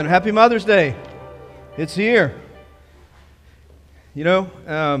And Happy Mother's Day. It's here. You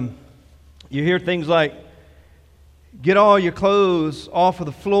hear things like, get all your clothes off of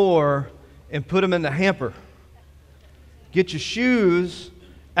the floor and put them in the hamper. Get your shoes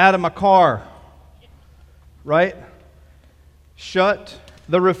out of my car. Right? Shut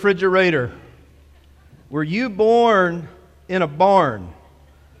the refrigerator. Were you born in a barn?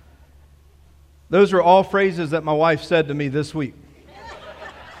 Those are all phrases that my wife said to me this week.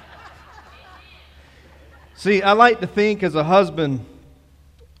 See, I like to think as a husband,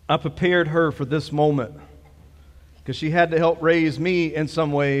 I prepared her for this moment because she had to help raise me in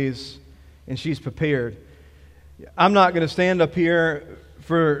some ways, and she's prepared. I'm not going to stand up here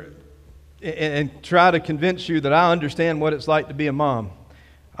and try to convince you that I understand what it's like to be a mom.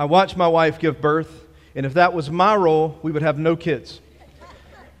 I watched my wife give birth, and if that was my role, we would have no kids.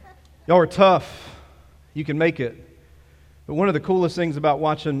 Y'all are tough. You can make it. But one of the coolest things about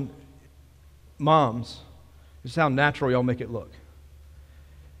watching moms is how natural y'all make it look.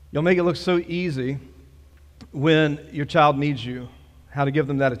 Y'all make it look so easy when your child needs you, how to give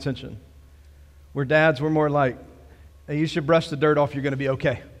them that attention. We're dads, we're more like, hey, you should brush the dirt off, you're going to be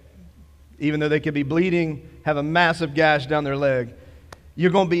okay. Even though they could be bleeding, have a massive gash down their leg, you're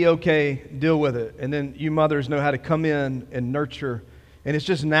going to be okay, deal with it. And then you mothers know how to come in and nurture, and it's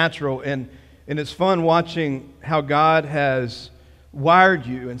just natural. And it's fun watching how God has wired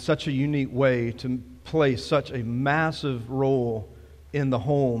you in such a unique way to play such a massive role in the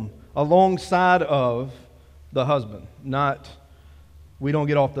home alongside of the husband. We don't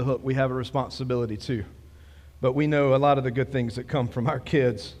get off the hook. We have a responsibility too. But we know a lot of the good things that come from our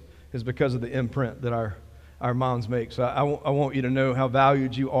kids is because of the imprint that our moms make. So I want you to know how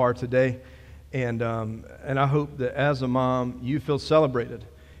valued you are today. And I hope that as a mom, you feel celebrated.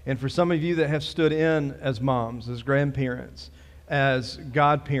 And for some of you that have stood in as moms, as grandparents, as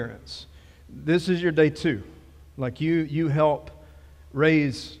godparents, this is your day too. Like you help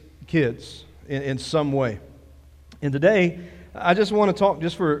raise kids in some way. And today, I just want to talk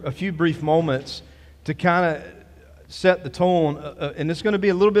just for a few brief moments to kind of set the tone. And it's going to be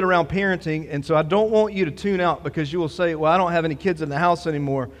a little bit around parenting. And so I don't want you to tune out because you will say, well, I don't have any kids in the house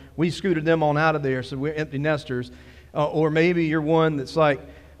anymore. We scooted them on out of there, so we're empty nesters. Or maybe you're one that's like,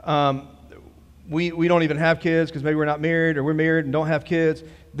 we don't even have kids because maybe we're not married, or we're married and don't have kids.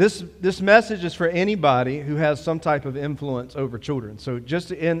 This message is for anybody who has some type of influence over children. So just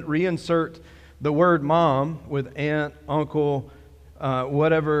to reinsert the word mom with aunt, uncle,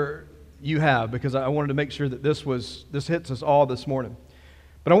 whatever you have, because I wanted to make sure that this hits us all this morning.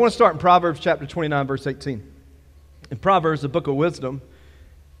 But I want to start in Proverbs chapter 29, verse 18. In Proverbs, the book of wisdom,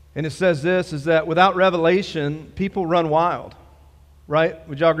 and it says this, is that without revelation, people run wild. Right?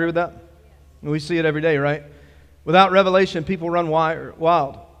 Would y'all agree with that? We see it every day, right? Without revelation, people run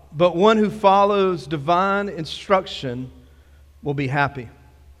wild. But one who follows divine instruction will be happy.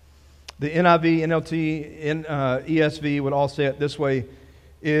 The NIV, NLT, and ESV would all say it this way,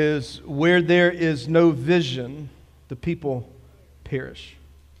 is where there is no vision, the people perish.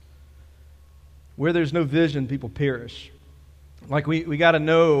 Where there's no vision, people perish. Like we got to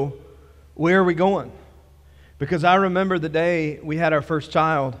know, where are we going? Because I remember the day we had our first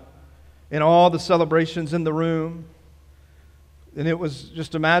child and all the celebrations in the room. And it was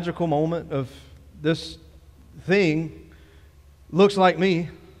just a magical moment of this thing looks like me,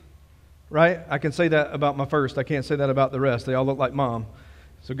 right? I can say that about my first. I can't say that about the rest. They all look like mom.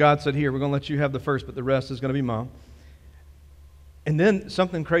 So God said, here, we're going to let you have the first, but the rest is going to be mom. And then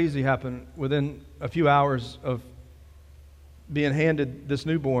something crazy happened within a few hours of being handed this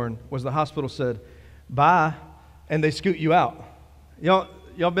newborn. Was the hospital said, bye, and they scoot you out.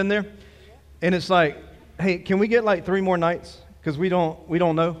 Y'all been there? And it's like, hey, can we get like 3 more nights? Because we don't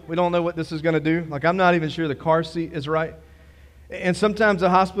know. We don't know what this is going to do. Like, I'm not even sure the car seat is right. And sometimes the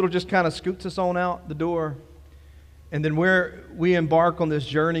hospital just kind of scoots us on out the door. And then we embark on this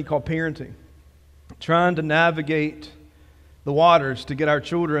journey called parenting, trying to navigate the waters to get our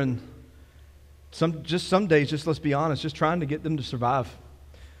children, some days, just let's be honest, just trying to get them to survive.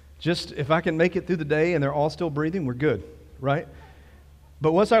 Just if I can make it through the day and they're all still breathing, we're good, right?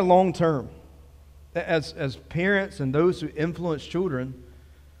 But what's our long term? As parents and those who influence children,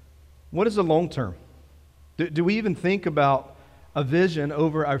 what is the long term? Do we even think about a vision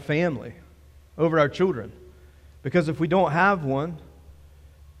over our family, over our children? Because if we don't have one,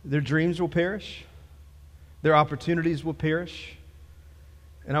 their dreams will perish, their opportunities will perish,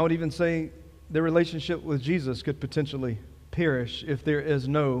 and I would even say their relationship with Jesus could potentially perish if there is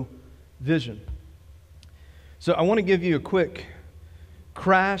no vision. So I want to give you a quick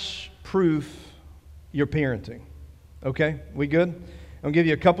crash proof your parenting. Okay? We good? I'll give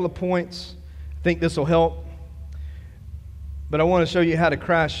you a couple of points. I think this will help. But I want to show you how to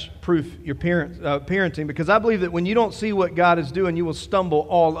crash-proof your parenting, because I believe that when you don't see what God is doing, you will stumble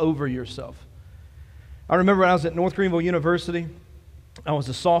all over yourself. I remember when I was at North Greenville University, I was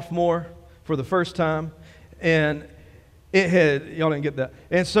a sophomore for the first time, and y'all didn't get that.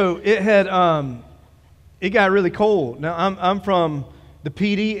 And so it got really cold. Now, I'm from the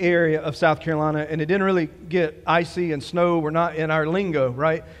PD area of South Carolina, and it didn't really get icy and snow. We're not in our lingo,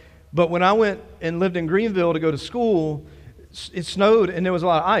 right? But when I went and lived in Greenville to go to school, it snowed and there was a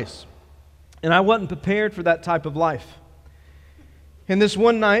lot of ice. And I wasn't prepared for that type of life. And this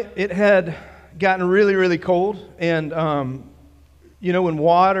one night, it had gotten really, really cold. And, when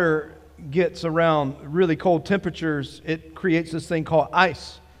water gets around really cold temperatures, it creates this thing called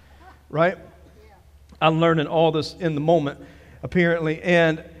ice, right? I'm learning all this in the moment, apparently.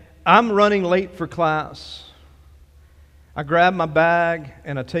 And I'm running late for class. I grab my bag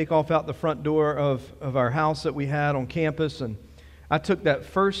and I take off out the front door of our house that we had on campus, and I took that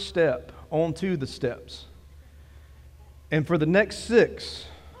first step onto the steps. And for the next 6,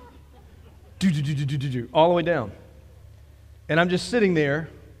 all the way down. And I'm just sitting there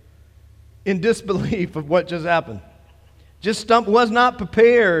in disbelief of what just happened. Was not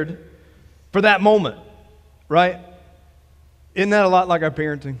prepared for that moment, right? Isn't that a lot like our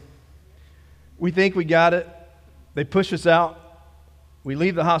parenting? We think we got it. They push us out, we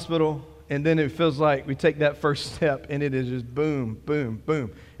leave the hospital, and then it feels like we take that first step, and it is just boom, boom,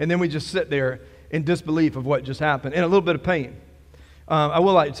 boom. And then we just sit there in disbelief of what just happened, and a little bit of pain. I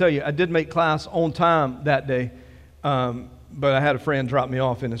will like to tell you, I did make class on time that day, but I had a friend drop me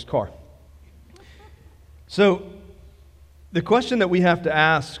off in his car. So the question that we have to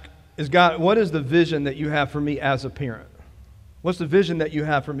ask is, God, what is the vision that you have for me as a parent? What's the vision that you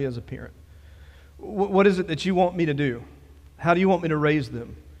have for me as a parent? What is it that you want me to do? How do you want me to raise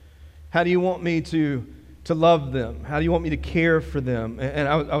them? How do you want me to love them? How do you want me to care for them? And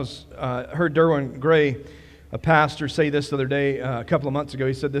I heard Derwin Gray, a pastor, say this the other day, a couple of months ago.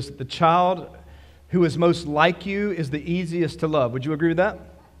 He said this: the child who is most like you is the easiest to love. Would you agree with that?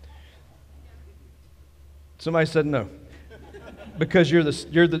 Somebody said no, because you're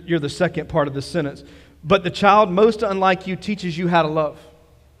the second part of the sentence. But the child most unlike you teaches you how to love,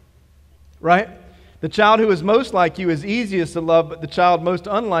 right? The child who is most like you is easiest to love, but the child most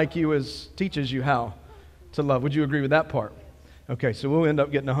unlike you teaches you how to love. Would you agree with that part? Okay, so we'll end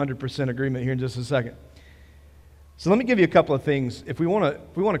up getting 100% agreement here in just a second. So let me give you a couple of things. If we want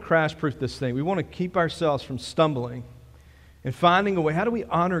to crash-proof this thing, we want to keep ourselves from stumbling and finding a way. How do we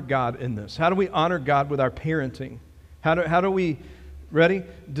honor God in this? How do we honor God with our parenting? How do we, ready?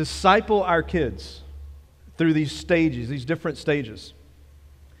 Disciple our kids through these stages, these different stages.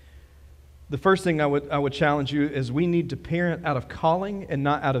 The first thing I would challenge you is we need to parent out of calling and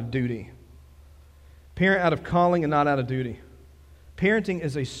not out of duty. Parent out of calling and not out of duty. Parenting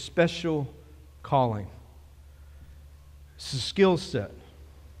is a special calling. It's a skill set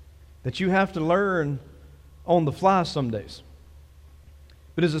that you have to learn on the fly some days.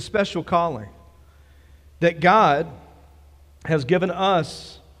 But it's a special calling that God has given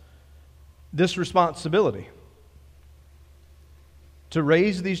us this responsibility to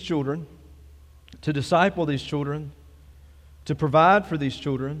raise these children, to disciple these children, to provide for these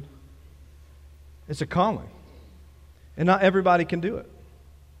children. It's a calling. And not everybody can do it.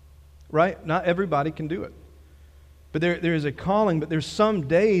 Right? Not everybody can do it. But there is a calling, but there's some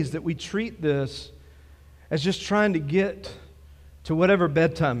days that we treat this as just trying to get to whatever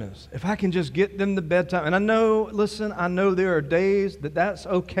bedtime is. If I can just get them to bedtime. And I know there are days that's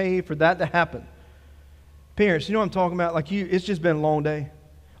okay for that to happen. Parents, you know what I'm talking about? Like it's just been a long day.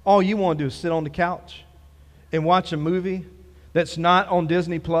 All you want to do is sit on the couch and watch a movie that's not on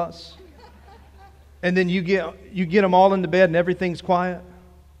Disney Plus. And then you get them all into bed and everything's quiet.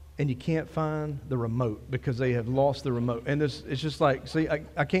 And you can't find the remote because they have lost the remote. And it's just like, see,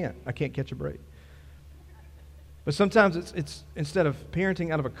 I can't catch a break. But sometimes it's instead of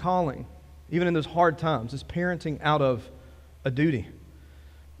parenting out of a calling, even in those hard times, it's parenting out of a duty.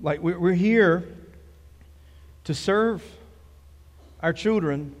 Like we're here to serve our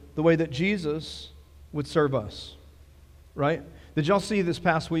children the way that Jesus would serve us, right? Did y'all see this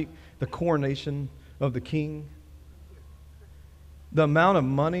past week the coronation of the king? The amount of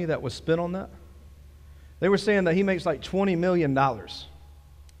money that was spent on that? They were saying that he makes like $20 million.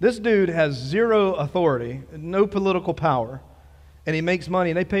 This dude has zero authority, no political power, and he makes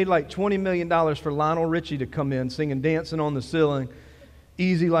money. And they paid like $20 million for Lionel Richie to come in singing Dancing on the Ceiling,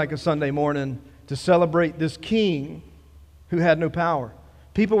 easy like a Sunday morning, to celebrate this king who had no power.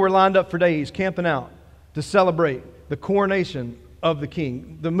 People were lined up for days, camping out to celebrate the coronation of the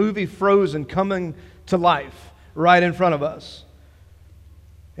King. The movie Frozen coming to life right in front of us.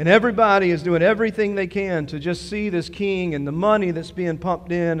 And everybody is doing everything they can to just see this king, and the money that's being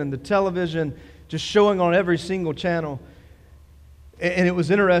pumped in, and the television just showing on every single channel. And it was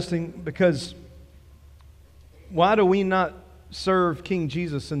interesting because why do we not serve King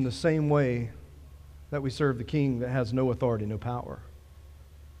Jesus in the same way that we serve the king that has no authority, no power?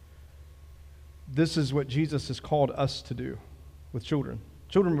 This is what Jesus has called us to do with children.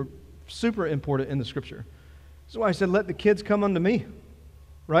 Children were super important in the Scripture. That's why I said, let the kids come unto me,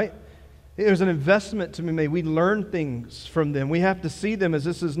 right? There's an investment to be made. We learn things from them. We have to see them as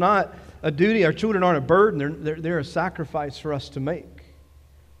this is not a duty. Our children aren't a burden. They're a sacrifice for us to make.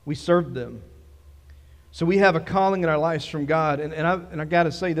 We serve them. So we have a calling in our lives from God. And I got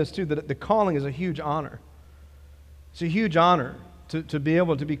to say this too, that the calling is a huge honor. It's a huge honor to be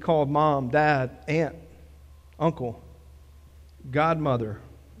able to be called mom, dad, aunt, uncle, godmother,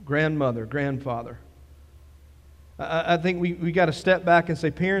 grandmother, grandfather. I think we got to step back and say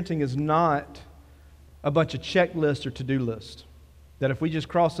parenting is not a bunch of checklists or to-do lists. That if we just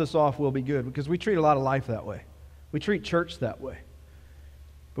cross this off, we'll be good. Because we treat a lot of life that way. We treat church that way.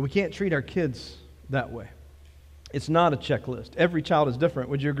 But we can't treat our kids that way. It's not a checklist. Every child is different.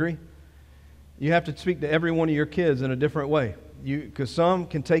 Would you agree? You have to speak to every one of your kids in a different way. Because some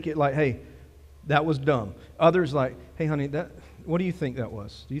can take it like, hey, that was dumb. Others like, hey, honey, what do you think that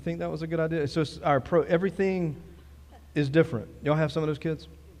was? Do you think that was a good idea? So it's everything is different. Y'all have some of those kids?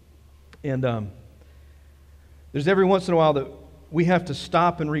 And there's every once in a while that we have to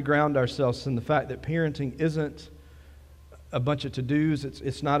stop and reground ourselves in the fact that parenting isn't a bunch of to-dos.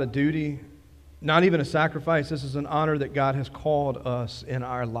 It's not a duty, not even a sacrifice. This is an honor that God has called us in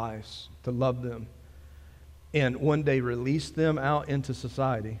our lives to love them and one day release them out into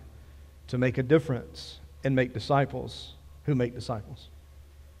society to make a difference and make disciples who make disciples.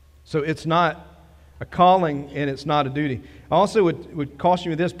 So it's not a calling and it's not a duty. I also would caution you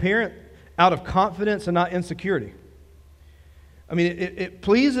with this: parent out of confidence and not insecurity. I mean, it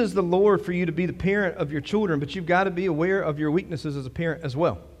pleases the Lord for you to be the parent of your children, but you've got to be aware of your weaknesses as a parent as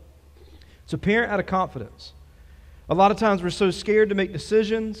well. So parent out of confidence. A lot of times we're so scared to make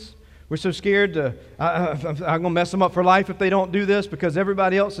decisions. We're so scared I'm going to mess them up for life if they don't do this because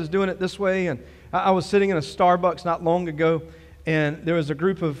everybody else is doing it this way. And I was sitting in a Starbucks not long ago, and there was a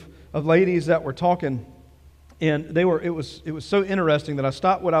group of ladies that were talking, and it was so interesting that I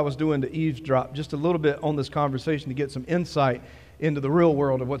stopped what I was doing to eavesdrop just a little bit on this conversation to get some insight into the real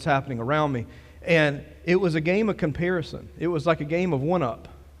world of what's happening around me. And it was a game of comparison. It was like a game of one-up.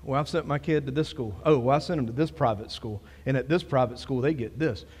 Well, I've sent my kid to this school. Oh, well, I sent them to this private school. And at this private school, they get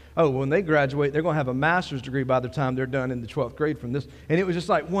this. Oh, when they graduate, they're going to have a master's degree by the time they're done in the 12th grade from this. And it was just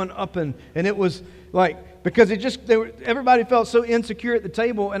like one-up. And it was like, because everybody felt so insecure at the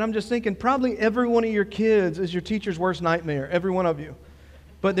table. And I'm just thinking, probably every one of your kids is your teacher's worst nightmare. Every one of you.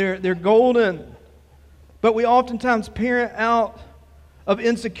 But they're golden. But we oftentimes parent out of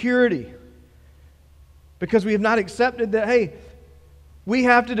insecurity because we have not accepted that, hey, we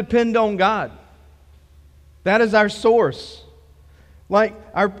have to depend on God. That is our source. Like,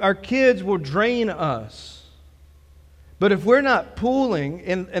 our kids will drain us. But if we're not pulling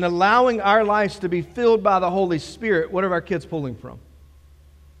and allowing our lives to be filled by the Holy Spirit, what are our kids pulling from?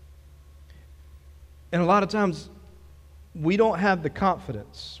 And a lot of times, we don't have the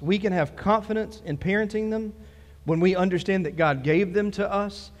confidence. We can have confidence in parenting them when we understand that God gave them to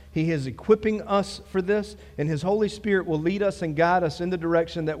us. He is equipping us for this, and His Holy Spirit will lead us and guide us in the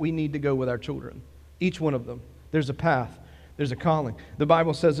direction that we need to go with our children. Each one of them. There's a path. There's a calling. The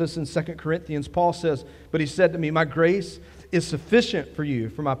Bible says this in 2 Corinthians. Paul says, "But He said to me, my grace is sufficient for you,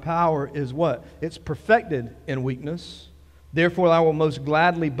 for my power is" what? It's perfected in weakness. Therefore I will most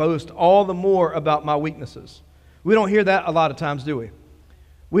gladly boast all the more about my weaknesses. We don't hear that a lot of times, do we?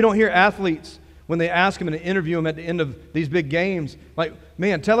 We don't hear athletes, when they ask them and interview them at the end of these big games, like,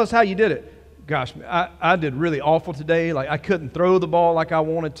 man, tell us how you did it. Gosh, I did really awful today. Like, I couldn't throw the ball like I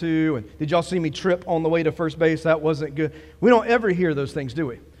wanted to. And did y'all see me trip on the way to first base? That wasn't good. We don't ever hear those things, do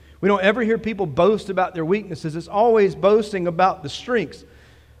we? We don't ever hear people boast about their weaknesses. It's always boasting about the strengths.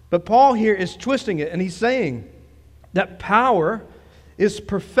 But Paul here is twisting it, and he's saying that power is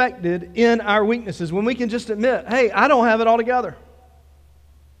perfected in our weaknesses. When we can just admit, hey, I don't have it all together.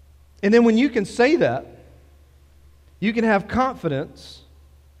 And then when you can say that, you can have confidence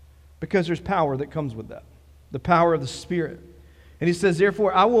because there's power that comes with that. The power of the Spirit. And he says,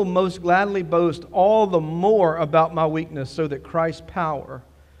 therefore, I will most gladly boast all the more about my weakness so that Christ's power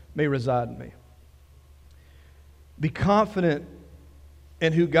may reside in me. Be confident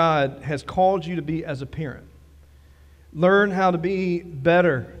in who God has called you to be as a parent. Learn how to be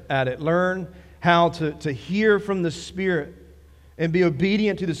better at it. Learn how to hear from the Spirit and be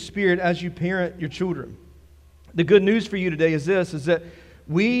obedient to the Spirit as you parent your children. The good news for you today is this, is that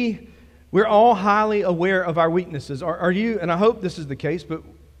we're all highly aware of our weaknesses. Are you, and I hope this is the case, but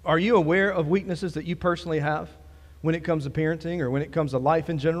are you aware of weaknesses that you personally have when it comes to parenting or when it comes to life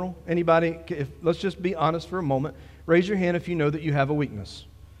in general? Anybody, let's just be honest for a moment. Raise your hand if you know that you have a weakness.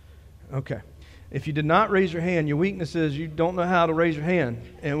 Okay. If you did not raise your hand, your weakness is you don't know how to raise your hand,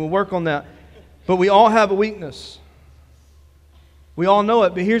 and we'll work on that. But we all have a weakness. We all know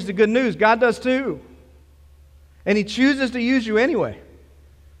it, but here's the good news. God does too. And He chooses to use you anyway.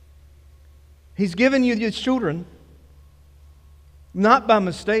 He's given you His children, not by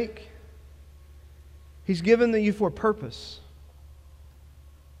mistake. He's given you for a purpose.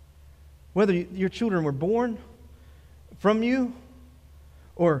 Whether your children were born from you,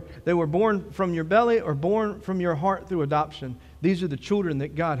 or they were born from your belly, or born from your heart through adoption, these are the children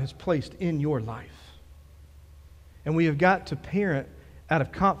that God has placed in your life. And we have got to parent out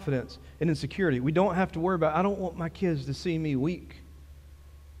of confidence and insecurity. We don't have to worry about, I don't want my kids to see me weak.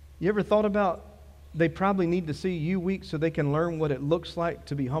 You ever thought about they probably need to see you weak so they can learn what it looks like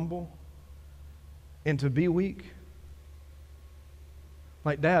to be humble and to be weak?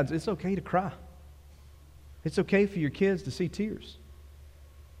 Like dads, it's okay to cry. It's okay for your kids to see tears.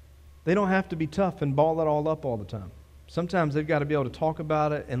 They don't have to be tough and ball it all up all the time. Sometimes they've got to be able to talk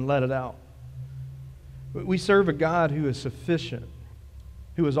about it and let it out. We serve a God who is sufficient,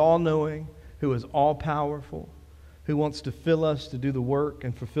 who is all-knowing, who is all-powerful, who wants to fill us to do the work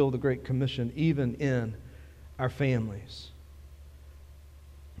and fulfill the Great Commission even in our families.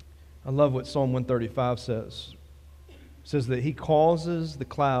 I love what Psalm 135 says. It says that He causes the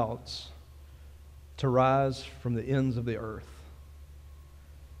clouds to rise from the ends of the earth.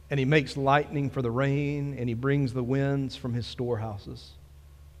 And He makes lightning for the rain, and He brings the winds from His storehouses.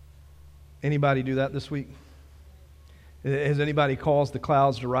 Anybody do that this week? Has anybody caused the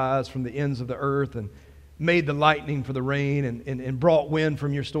clouds to rise from the ends of the earth and made the lightning for the rain and brought wind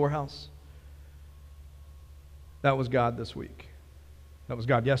from your storehouse? That was God this week. That was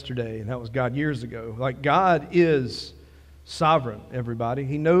God yesterday, and that was God years ago. Like, God is sovereign, everybody.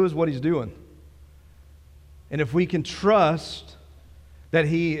 He knows what He's doing. And if we can trust that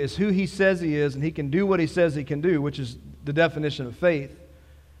He is who He says He is and He can do what He says He can do, which is the definition of faith,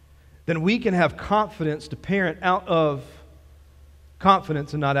 then we can have confidence to parent out of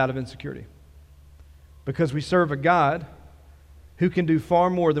confidence and not out of insecurity. Because we serve a God who can do far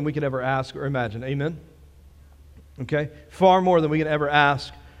more than we could ever ask or imagine. Amen? Okay? Far more than we can ever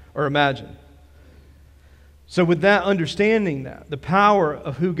ask or imagine. So with that, understanding that, the power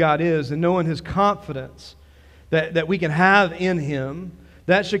of who God is and knowing His confidence that we can have in Him,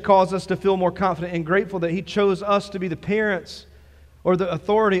 that should cause us to feel more confident and grateful that He chose us to be the parents or the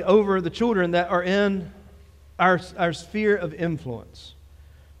authority over the children that are in our sphere of influence.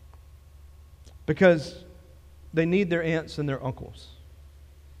 Because they need their aunts and their uncles.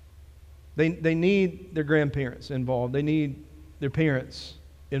 They need their grandparents involved. They need their parents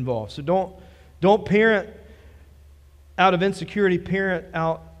involved. So don't parent out of insecurity, parent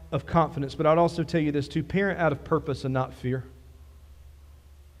out of confidence. But I'd also tell you this too, parent out of purpose and not fear.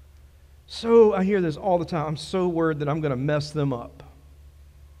 So I hear this all the time. I'm so worried that I'm going to mess them up.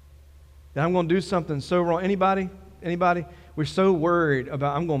 That I'm going to do something so wrong. Anybody? We're so worried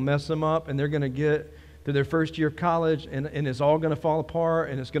about I'm going to mess them up and they're going to get to their first year of college and it's all going to fall apart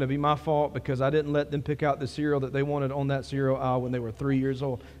and it's going to be my fault because I didn't let them pick out the cereal that they wanted on that cereal aisle when they were 3 years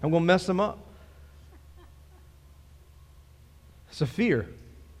old. I'm going to mess them up. It's a fear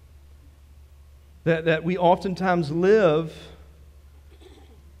that we oftentimes live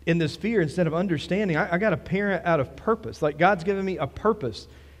in this fear instead of understanding. I got to parent out of purpose. Like, God's given me a purpose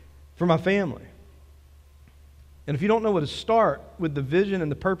for my family. And if you don't know where to start with the vision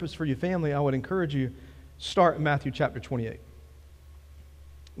and the purpose for your family, I would encourage you, start in Matthew chapter 28.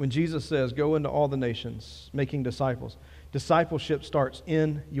 When Jesus says, go into all the nations, making disciples. Discipleship starts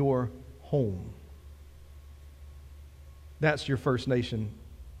in your home. That's your first nation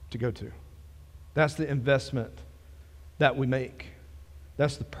to go to. That's the investment that we make.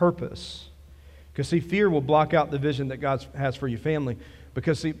 That's the purpose. Because, see, fear will block out the vision that God has for your family.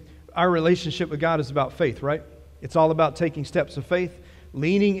 Because, see, our relationship with God is about faith, right? It's all about taking steps of faith,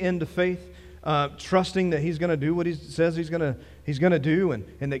 leaning into faith, trusting that He's going to do what He says He's going to do,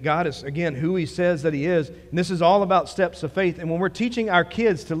 and that God is, again, who He says that He is. And this is all about steps of faith. And when we're teaching our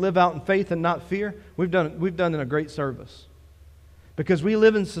kids to live out in faith and not fear, we've done a great service. Because we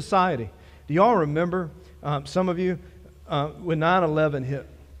live in society. Do y'all remember, some of you, when 9/11 hit,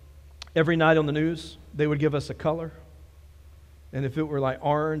 every night on the news, they would give us a color. And if it were like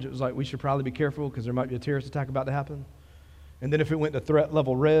orange, it was like we should probably be careful because there might be a terrorist attack about to happen. And then if it went to threat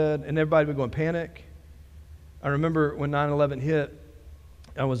level red, and everybody would go in panic. I remember when 9/11 hit,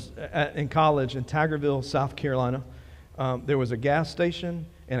 I was in college in Tigerville, South Carolina. There was a gas station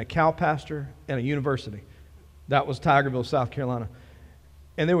and a cow pasture and a university. That was Tigerville, South Carolina.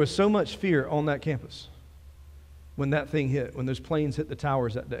 And there was so much fear on that campus when that thing hit, when those planes hit the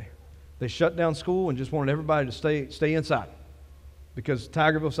towers that day. They shut down school and just wanted everybody to stay inside because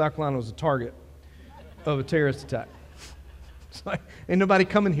Tigerville, South Carolina was the target of a terrorist attack. It's like, ain't nobody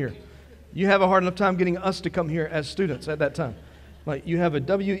coming here. You have a hard enough time getting us to come here as students at that time. Like, you have a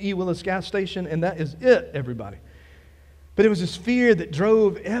W.E. Willis gas station, and that is it, everybody. But it was this fear that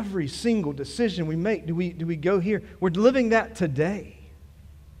drove every single decision we make. Do we go here? We're living that today.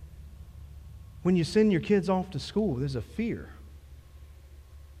 When you send your kids off to school, there's a fear.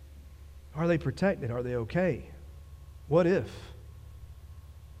 Are they protected? Are they okay? What if?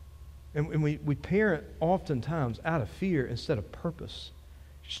 And we parent oftentimes out of fear instead of purpose.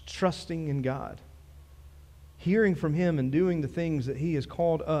 Just trusting in God. Hearing from Him and doing the things that He has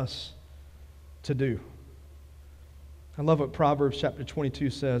called us to do. I love what Proverbs chapter 22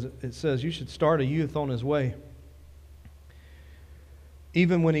 says. It says, you should start a youth on his way.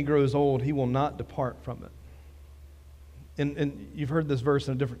 Even when he grows old, he will not depart from it. And you've heard this verse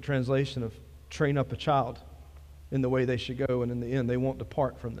in a different translation of train up a child in the way they should go, and in the end, they won't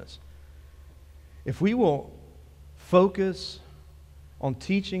depart from this. If we will focus on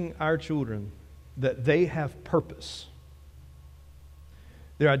teaching our children that they have purpose,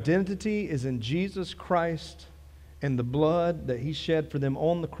 their identity is in Jesus Christ and the blood that He shed for them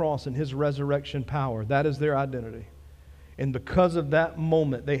on the cross and His resurrection power. That is their identity. And because of that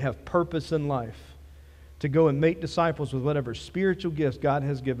moment, they have purpose in life to go and make disciples with whatever spiritual gifts God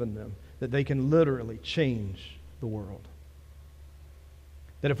has given them, that they can literally change the world.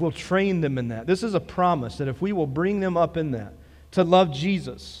 That if we'll train them in that, this is a promise that if we will bring them up in that, to love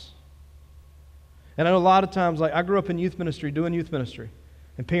Jesus. And I know a lot of times, like I grew up in youth ministry, doing youth ministry.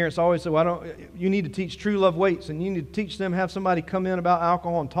 And parents always say, well, you need to teach true love waits, and you need to teach them, have somebody come in about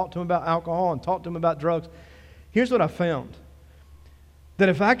alcohol and talk to them about alcohol and talk to them about drugs. Here's what I found. That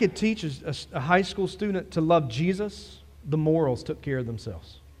if I could teach a high school student to love Jesus, the morals took care of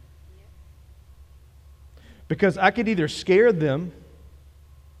themselves. Because I could either scare them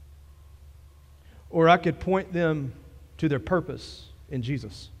or I could point them to their purpose in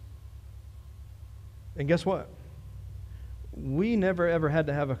Jesus. And guess what? We never ever had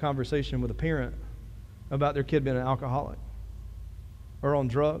to have a conversation with a parent about their kid being an alcoholic or on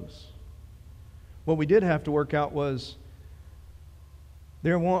drugs. What we did have to work out was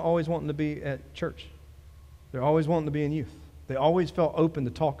they're always wanting to be at church. They're always wanting to be in youth. They always felt open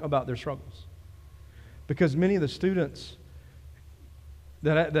to talk about their struggles. Because many of the students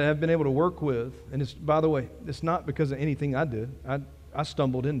that have been able to work with, and it's, by the way, it's not because of anything I did. I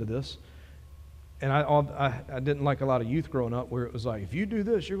stumbled into this. And I didn't like a lot of youth growing up where it was like, if you do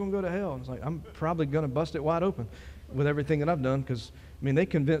this, you're going to go to hell. And it's like, I'm probably going to bust it wide open with everything that I've done because, I mean, they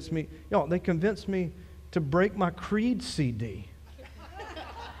convinced me to break my Creed CD.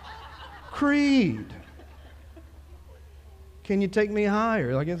 Creed. Can you take me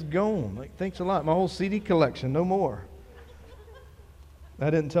higher? Like, it's gone. Like, thanks a lot. My whole CD collection, no more. I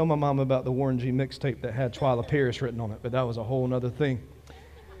didn't tell my mom about the Warren G mixtape that had Twyla Parrish written on it, but that was a whole other thing.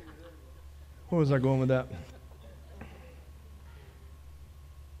 Where was I going with that?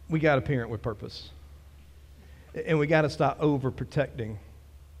 We got to parent with purpose. And we got to stop overprotecting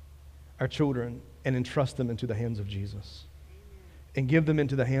our children and entrust them into the hands of Jesus. And give them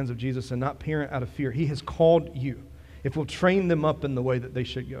into the hands of Jesus and not parent out of fear. He has called you. If we'll train them up in the way that they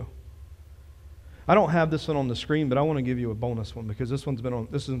should go. I don't have this one on the screen, but I want to give you a bonus one because this one's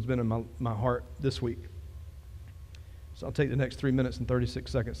been in my heart this week. So I'll take the next 3 minutes and 36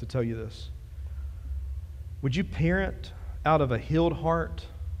 seconds to tell you this. Would you parent out of a healed heart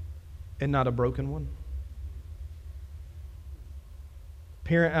and not a broken one?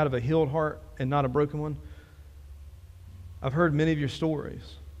 Parent out of a healed heart and not a broken one? I've heard many of your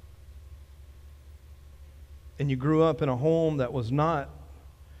stories. And you grew up in a home that was not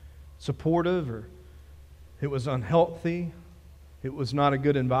supportive, or it was unhealthy, it was not a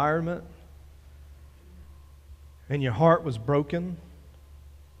good environment, and your heart was broken.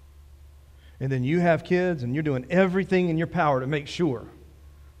 And then you have kids and you're doing everything in your power to make sure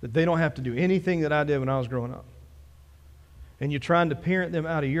that they don't have to do anything that I did when I was growing up. And you're trying to parent them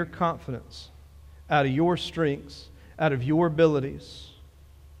out of your confidence, out of your strengths, out of your abilities.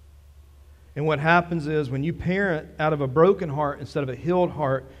 And what happens is when you parent out of a broken heart instead of a healed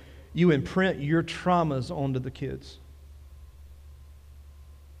heart, you imprint your traumas onto the kids.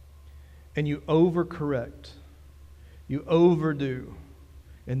 and you overcorrect, you overdo,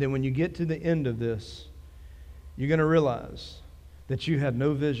 and then when you get to the end of this, you're going to realize that you had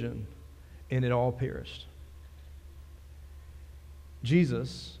no vision and it all perished.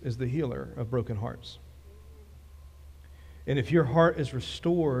 Jesus is the healer of broken hearts. And if your heart is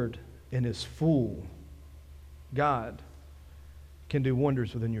restored and is full, God can do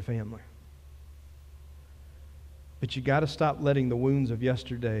wonders within your family. But you got to stop letting the wounds of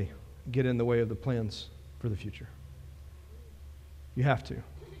yesterday get in the way of the plans for the future. You have to.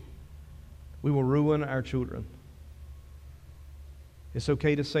 We will ruin our children. It's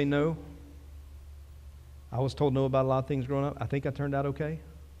okay to say no. I was told no about a lot of things growing up. I think I turned out okay.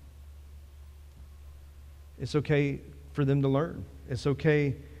 It's okay for them to learn. It's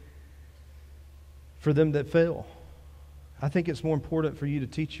okay for them that fail. I think it's more important for you to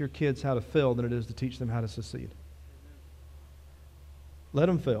teach your kids how to fail than it is to teach them how to succeed. Let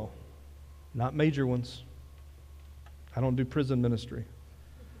them fail, not major ones. I don't do prison ministry.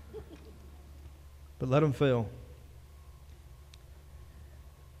 But let them fail.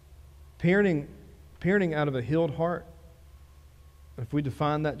 Parenting out of a healed heart, if we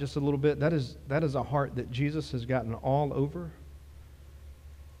define that just a little bit, that is a heart that Jesus has gotten all over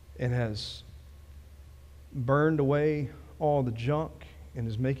and has burned away all the junk and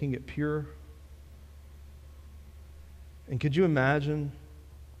is making it pure. And could you imagine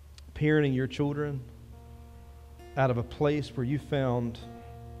parenting your children out of a place where you found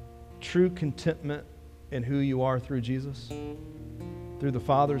true contentment in who you are through Jesus, through the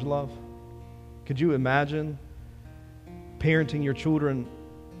Father's love? Could you imagine parenting your children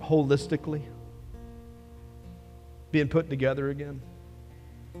holistically, being put together again?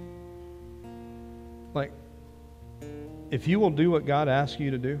 Like, if you will do what God asks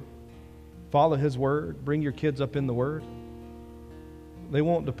you to do, follow His Word, bring your kids up in the Word, they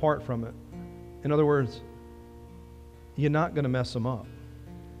won't depart from it. In other words, you're not going to mess them up.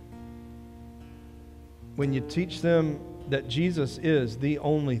 When you teach them that Jesus is the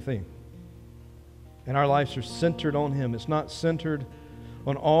only thing, and our lives are centered on Him, it's not centered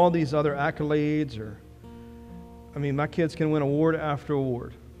on all these other accolades my kids can win award after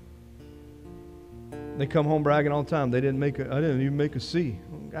award. They come home bragging all the time. I didn't even make a C.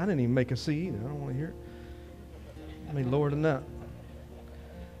 I didn't even make a C either. I don't want to hear it. Lower than that.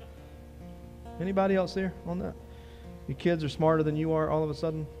 Anybody else there on that? Your kids are smarter than you are all of a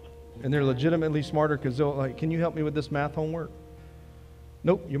sudden? And they're legitimately smarter because they'll can you help me with this math homework?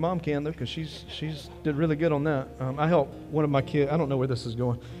 Nope, your mom can though, because she's did really good on that. I helped one of my kids. I don't know where this is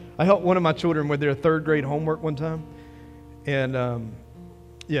going. I helped one of my children with their third grade homework one time, and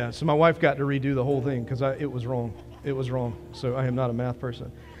so my wife got to redo the whole thing because it was wrong. It was wrong. So I am not a math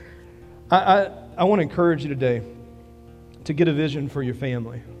person. I want to encourage you today to get a vision for your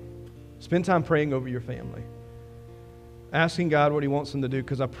family. Spend time praying over your family, asking God what He wants them to do,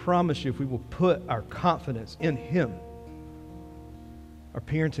 because I promise you, if we will put our confidence in Him, our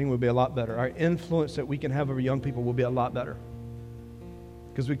parenting will be a lot better. Our influence that we can have over young people will be a lot better.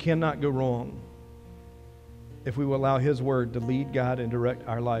 Because we cannot go wrong if we will allow His Word to lead, guide, and direct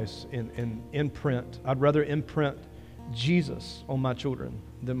our lives in imprint. I'd rather imprint Jesus on my children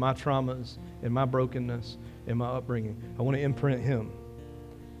than my traumas and my brokenness and my upbringing. I want to imprint Him.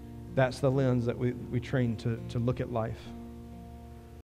 That's the lens that we train to look at life.